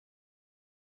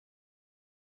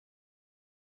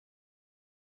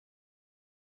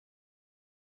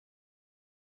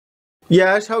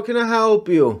Yes, how can I help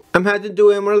you? I'm heading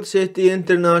to Emerald City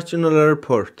International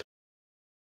Airport.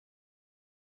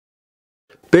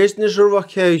 Business or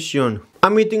vacation?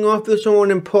 I'm meeting up with someone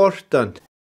important.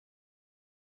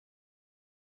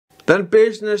 Then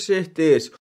business it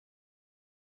is.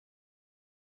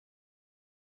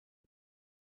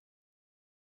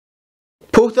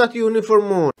 Put that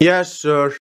uniform on. Yes,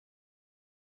 sir.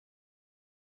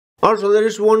 Also, there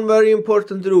is one very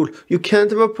important rule. You can't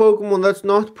have a Pokémon that's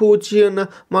not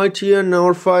Poochyena, Mightyena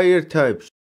or Fire types.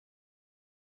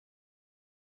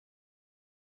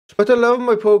 But I love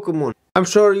my Pokémon. I'm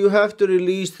sorry, you have to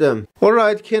release them.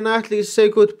 Alright, can I at least say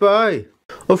goodbye?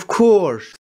 Of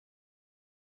course.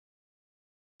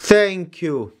 Thank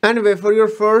you. Anyway, for your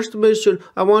first mission,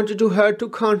 I want you to head to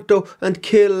Kanto and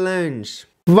kill Lens.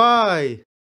 Why?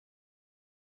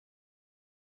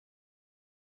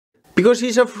 Because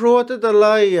he's a fraud and a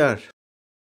liar.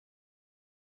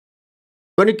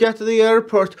 When you get to the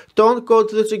airport, don't go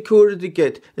to the security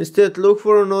gate. Instead, look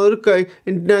for another guy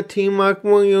in a Team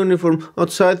Magma uniform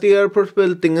outside the airport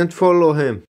building and follow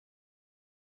him.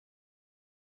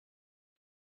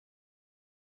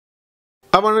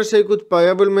 I wanna say goodbye,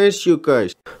 I will miss you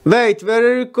guys. Wait,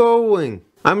 where are you going?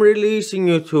 I'm releasing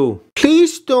you two.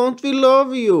 Please don't, we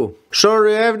love you.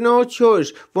 Sorry, I have no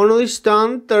choice. One of the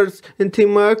standards in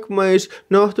Team Magma is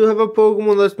not to have a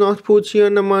Pokémon that's not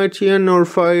Poochyena, Mightyena or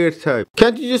Fire type.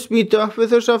 Can't you just meet up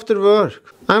with us after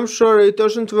work? I'm sorry, it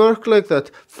doesn't work like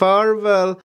that.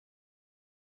 Farewell.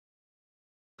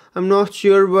 I'm not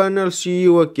sure when I'll see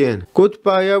you again.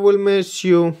 Goodbye, I will miss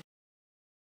you.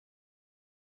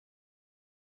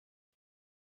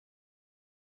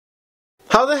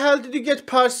 How the hell did you get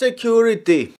past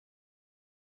security?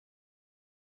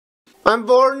 I'm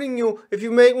warning you, if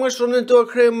you make my son into a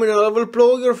criminal, I will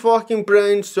blow your fucking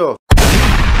brains off.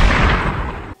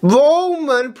 Whoa,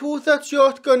 man, put that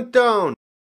shotgun down.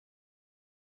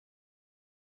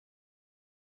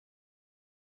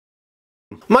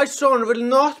 My son will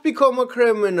not become a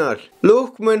criminal.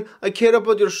 Look, man, I care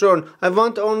about your son. I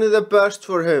want only the best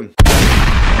for him.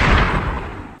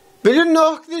 Will you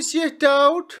knock this shit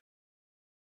out?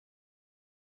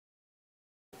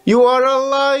 You are a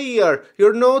liar.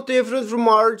 You're no different from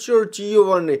Archie or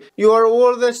Giovanni. You are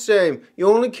all the same. You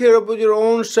only care about your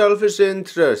own selfish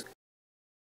interest.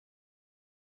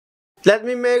 Let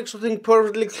me make something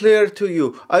perfectly clear to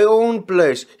you. I own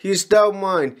Blaze. He is now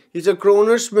mine. He's a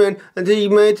grown-ass man and he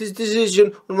made his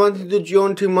decision on wanting to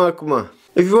join Team Magma.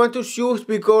 If you want to shoot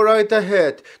me, go right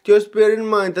ahead. Just bear in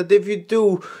mind that if you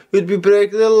do, you'd be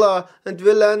breaking the law and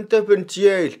will end up in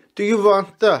jail. Do you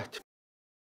want that?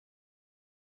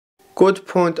 Good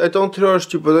point. I don't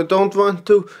trust you, but I don't want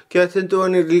to get into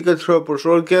any legal trouble,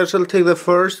 so I guess I'll take the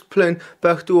first plane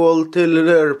back to Old Taylor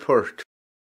Airport.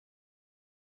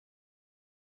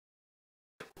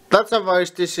 That's a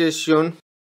wise decision.